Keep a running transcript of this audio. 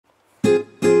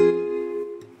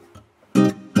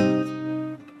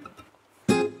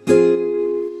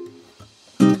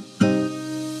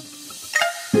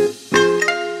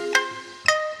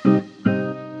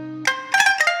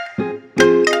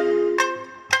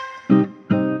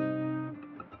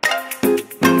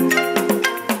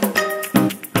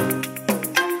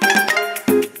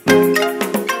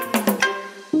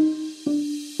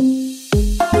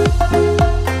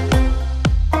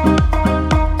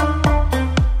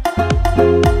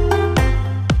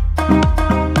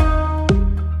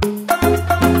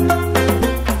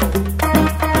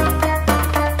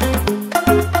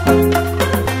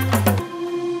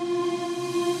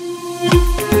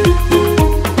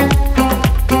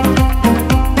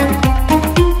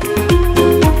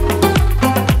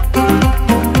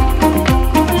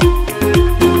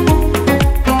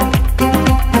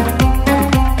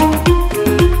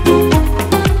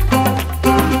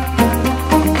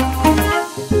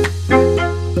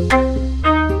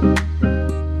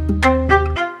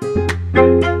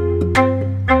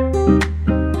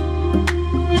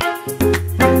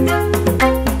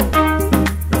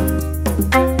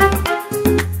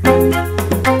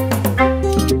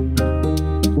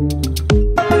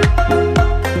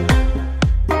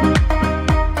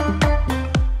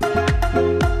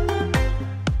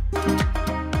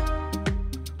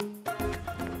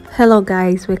Hello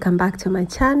guys, welcome back to my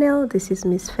channel. This is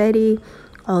Miss Fetty,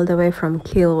 all the way from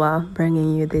Kilwa,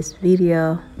 bringing you this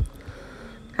video.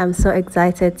 I'm so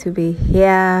excited to be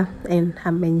here and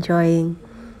I'm enjoying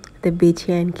the beach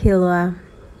here in Kilwa.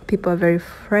 People are very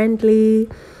friendly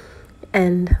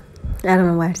and I don't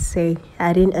know what to say.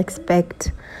 I didn't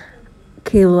expect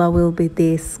Kilwa will be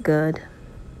this good.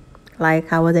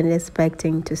 Like, I wasn't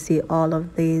expecting to see all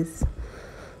of these.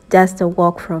 Just a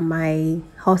walk from my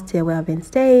hostel where I've been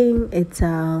staying. It's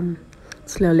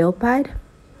LiQWYD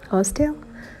hostel.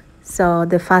 So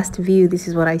the first view, this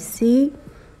is what I see.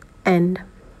 And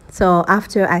so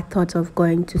after, I thought of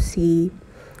going to see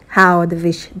how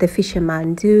the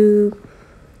fishermen do,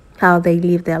 how they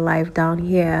live their life down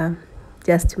here,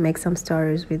 just to make some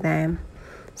stories with them.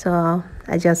 So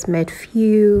I just met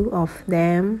few of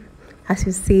them. As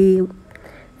you see,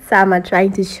 some are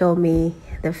trying to show me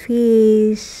the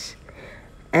fish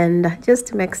and just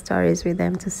to make stories with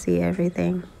them, to see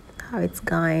everything, how it's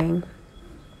going.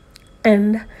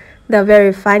 And they're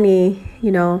very funny,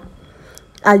 you know.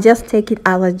 I just take it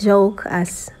as a joke,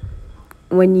 as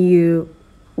when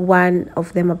one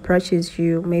of them approaches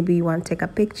you, maybe you want to take a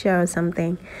picture or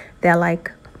something, they're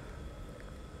like,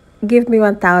 give me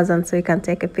 1,000 so you can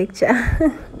take a picture.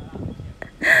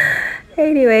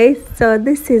 Anyway, so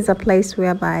this is a place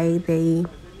whereby they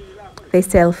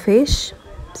sell fish.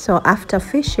 So after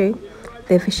fishing,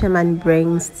 the fisherman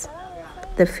brings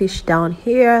the fish down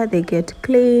here, they get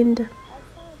cleaned,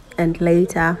 and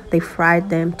later they fry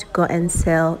them to go and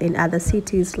sell in other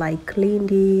cities like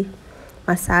Lindi,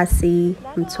 Masasi,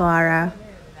 Mtwara.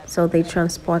 So they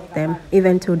transport them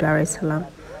even to Dar es Salaam.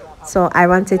 So I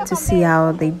wanted to see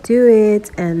how they do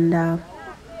it, and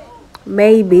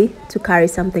maybe to carry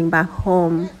something back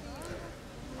home.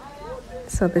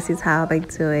 So this is how they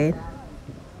do it.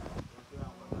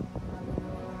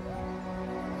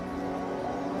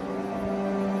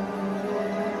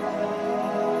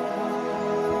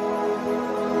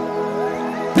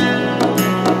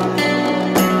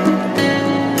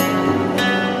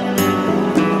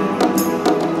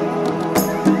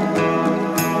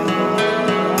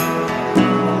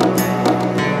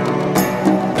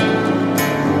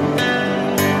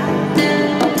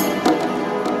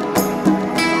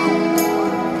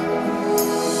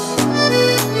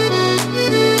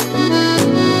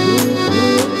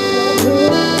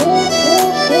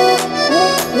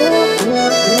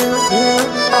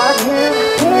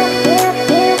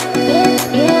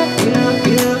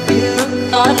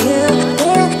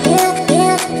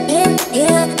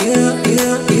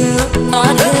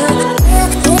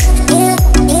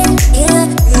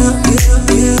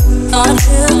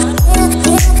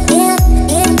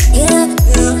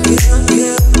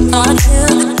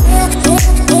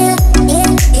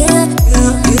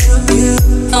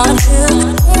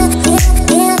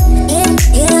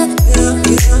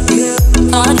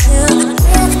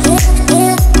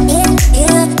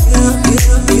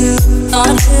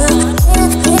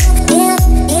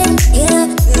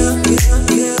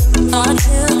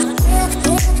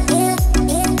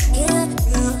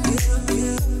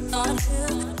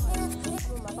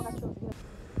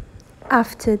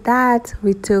 After that,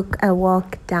 we took a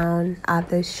walk down at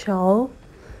the shore,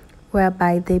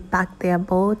 whereby they pack their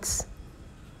boats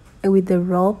with the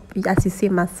rope. As you see,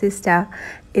 my sister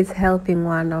is helping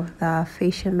one of the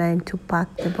fishermen to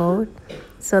pack the boat.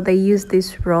 So they use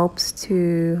these ropes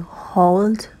to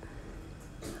hold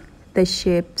the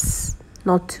ships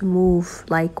not to move,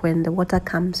 like when the water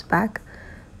comes back.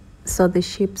 So the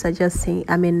ships are just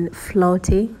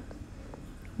floating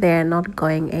they're not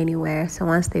going anywhere. So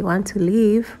once they want to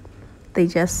leave, they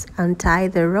just untie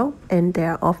the rope and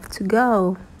they're off to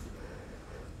go.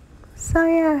 So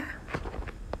yeah.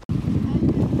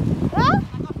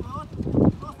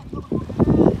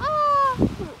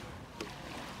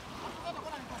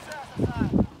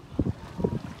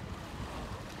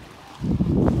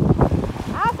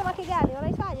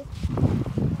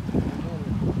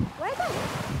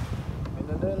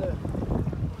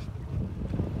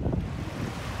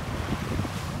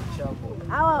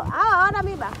 Hawana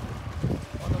miba.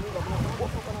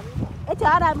 Eti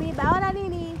hawana miba. Hawana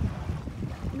nini?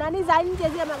 Nani za nje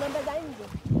zile magamba za nje.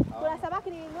 Kuna samaki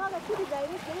nilinunua tu design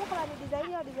hii, sio kama ni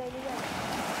design au design gani.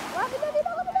 Wapi ndio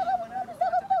kidogo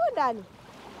ndani.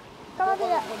 Kama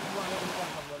vile Ni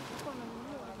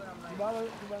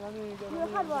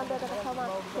kama ndio kama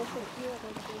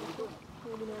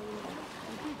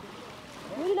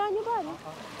Ni na nyumbani.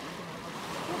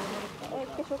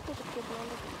 Kesho kesho.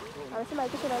 Anasema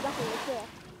kesho naweza kuletea.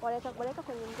 Waleta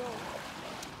kwenye ndoo.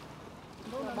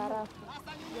 Na barafu.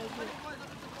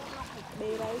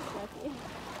 Bei rahisi lakini.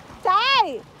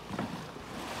 Tayari.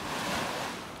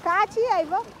 Kaachia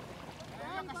hivyo.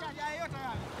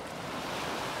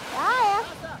 Haya.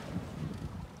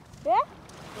 Eh?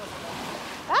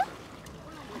 Ah?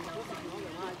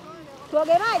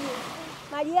 Tuoge maji?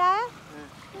 Maji haya?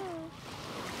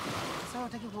 Sawa,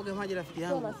 nataka kuoga maji rafiki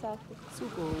yangu. Sio masafi.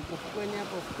 Siko ufukweni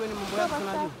hapo, ufukweni mambo yako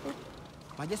tunajua.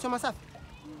 Maji sio masafi.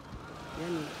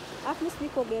 Yaani, afu mimi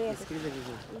sikuogelea. Sikiliza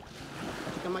vizuri.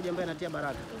 Katika maji ambayo yanatia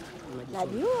baraka.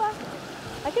 Najua.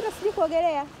 Lakini sijui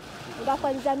kuogelea.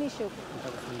 Ndakuanzamisha huko.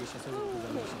 Nitakufundisha sasa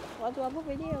kuzamisha. Watu wapo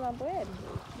wenyewe mambo yenu.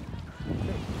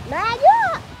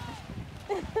 Najua.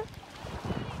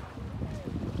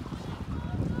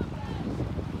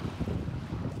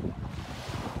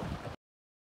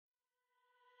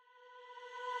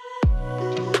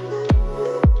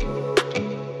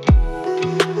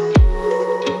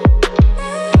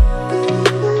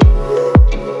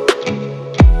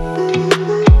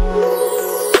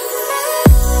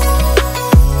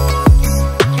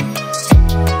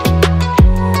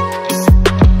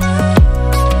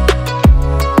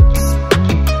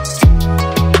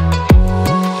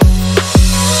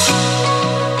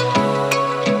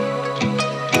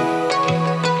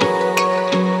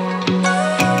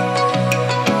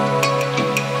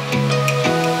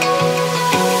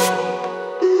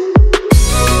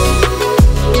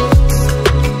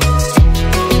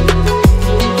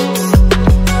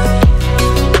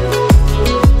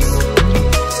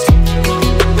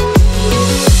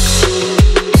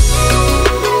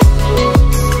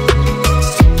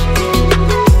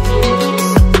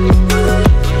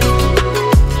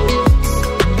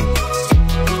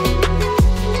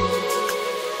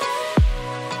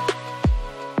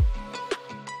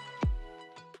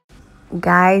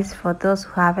 Guys, for those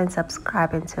who haven't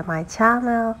subscribed to my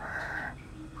channel,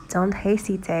 don't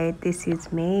hesitate. This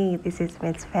is me. This is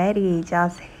Miss Fetty.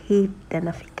 Just hit the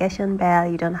notification bell.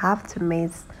 You don't have to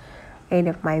miss any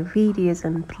of my videos,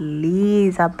 and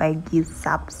please, I beg you,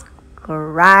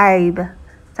 subscribe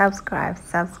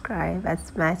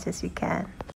as much as you can.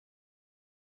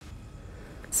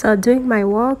 So doing my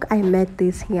work, I met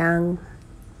this young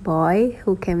boy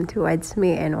who came towards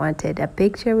me and wanted a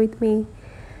picture with me.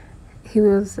 He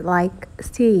was like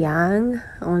still young,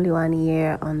 only 1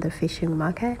 year on the fishing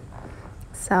market.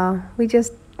 So we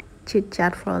just chit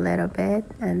chat for a little bit,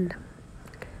 and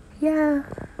yeah,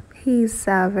 he's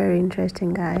a very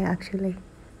interesting guy actually,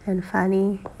 and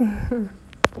funny.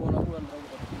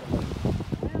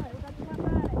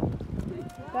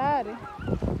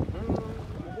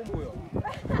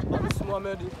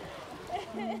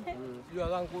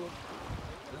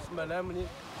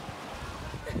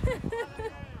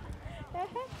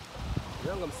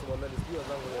 Yanga msimameni sio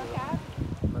zangu leo.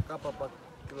 Nakapa hapa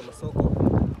kila masoko. Una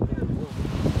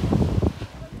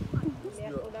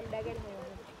muda gani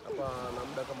hapa? Na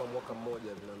muda kama mwaka mmoja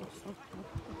hivi na nusu.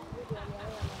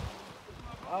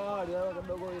 Ndio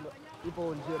kidogo hilo.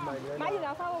 Ipo nje maji. Maji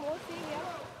nafaa mosi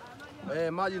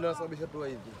hivi. Maji yanasababisha tu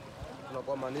hivi.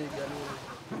 Tunakuwa maniga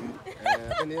nini.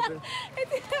 Lakini yepe.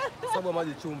 Sababu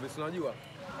maji chumvi, si unajua?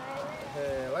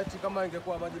 Laiti kama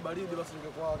ingekuwa maji baridi basi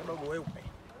ingekuwa kidogo weupe.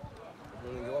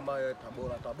 Ningekuwa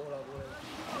Tabora kule.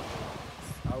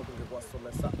 Au tungekuwa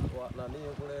Somesa nani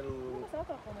kule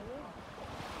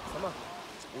Sama.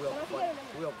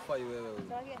 Huyo akufai wewe huyo.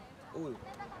 Huyo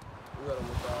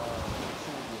anamuta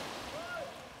Shugu.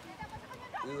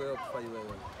 Huyo akufai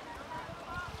wewe.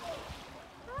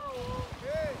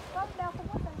 Kabla ya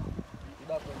kuvuta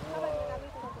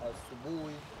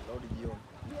asubuhi na jioni.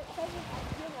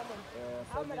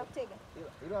 Au mna kutega?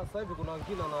 Ila sasa hivi kuna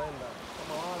wengine wanaenda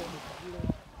kama wale kile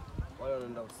wale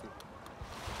wanaenda usiku.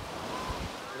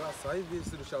 Ila sasa hivi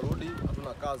sisi tusharudi,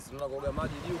 hatuna kazi, tunaenda kuoga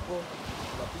maji huko,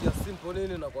 tunapiga simple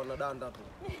nini na kwa nadanda tu.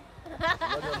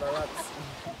 Maji na relax.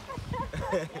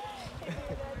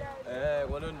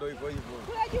 Kwa nini ndio iko hivyo?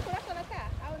 Kule juu kuna watu wanakaa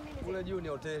au nini? Kule juu ni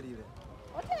hoteli ile.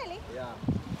 Hoteli? Yeah.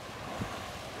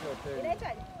 Ile hoteli.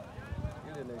 Inaitwaje?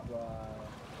 Ile inaitwa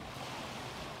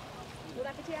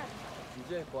Unapitia hapo?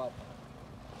 Nje kwa hapa.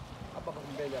 Hapa kwa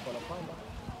mbele hapa napanda.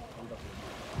 Anda kule.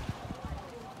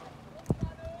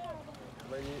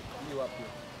 Ni wapi?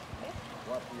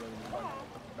 Wapi ya nyumbani?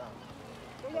 Da.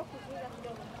 Ngoja kuzuia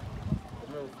kidogo.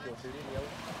 Umefikia hotelini au?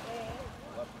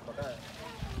 Wapi pakaya?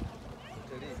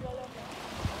 Hotelini.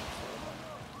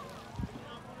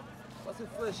 Basi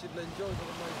fresh na enjoy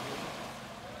kama hivi.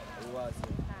 Uwazi.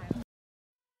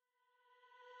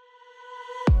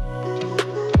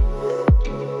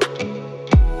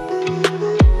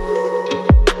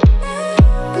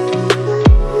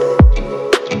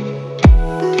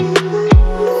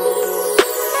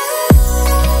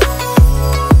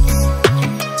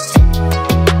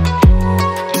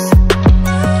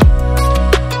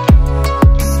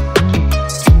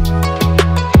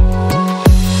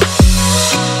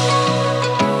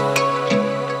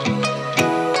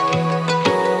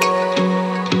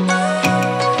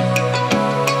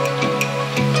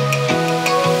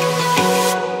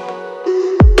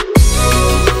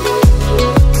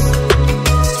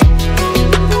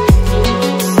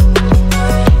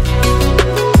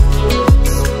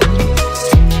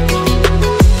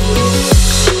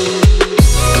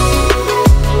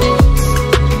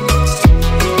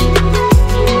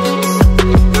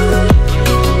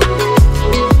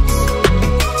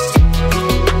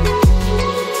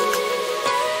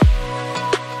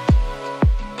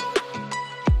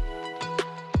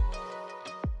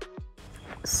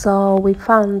 So we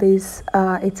found this,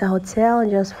 it's a hotel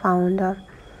just found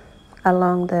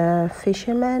along the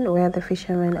fishermen, where the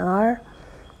fishermen are.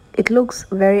 It looks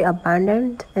very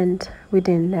abandoned and we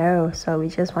didn't know, so we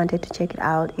just wanted to check it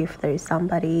out if there is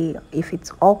somebody, if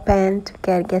it's open to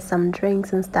get some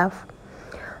drinks and stuff.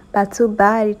 But too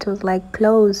bad it was like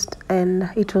closed and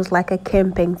it was like a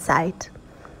camping site.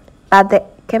 But the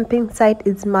camping site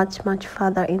is much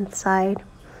further inside.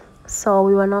 So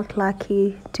we were not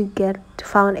lucky to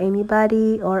find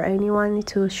anybody or anyone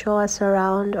to show us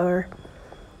around or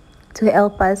to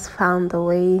help us find the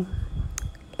way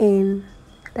in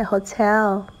the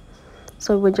hotel.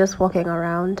 So we were just walking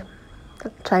around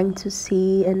trying to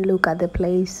see and look at the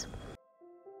place.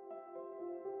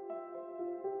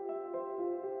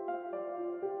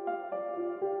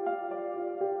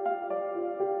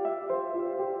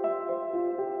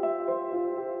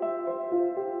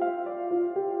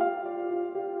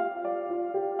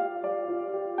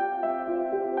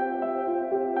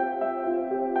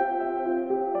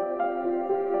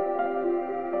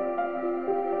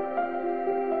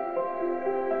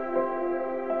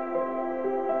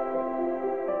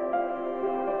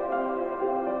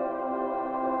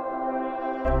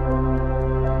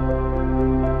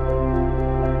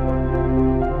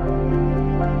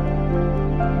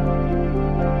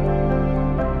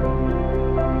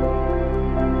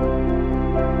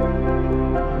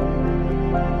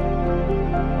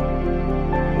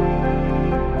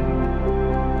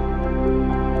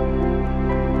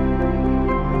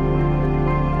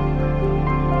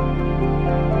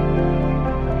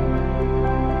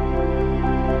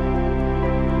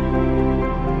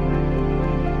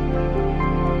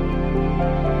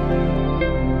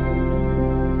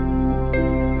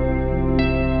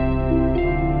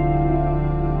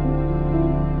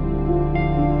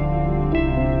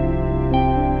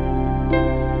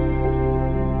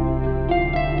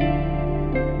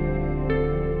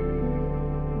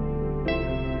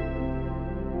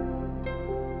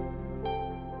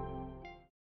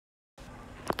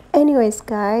 Anyways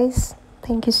guys,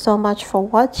 thank you so much for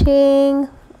watching.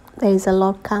 There is a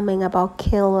lot coming about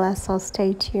Kilwa, so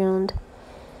stay tuned.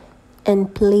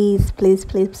 And please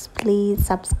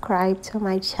subscribe to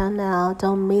my channel.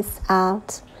 Don't miss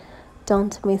out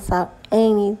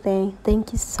anything.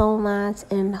 Thank you so much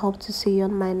and hope to see you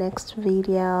on my next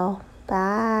video.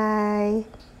 Bye.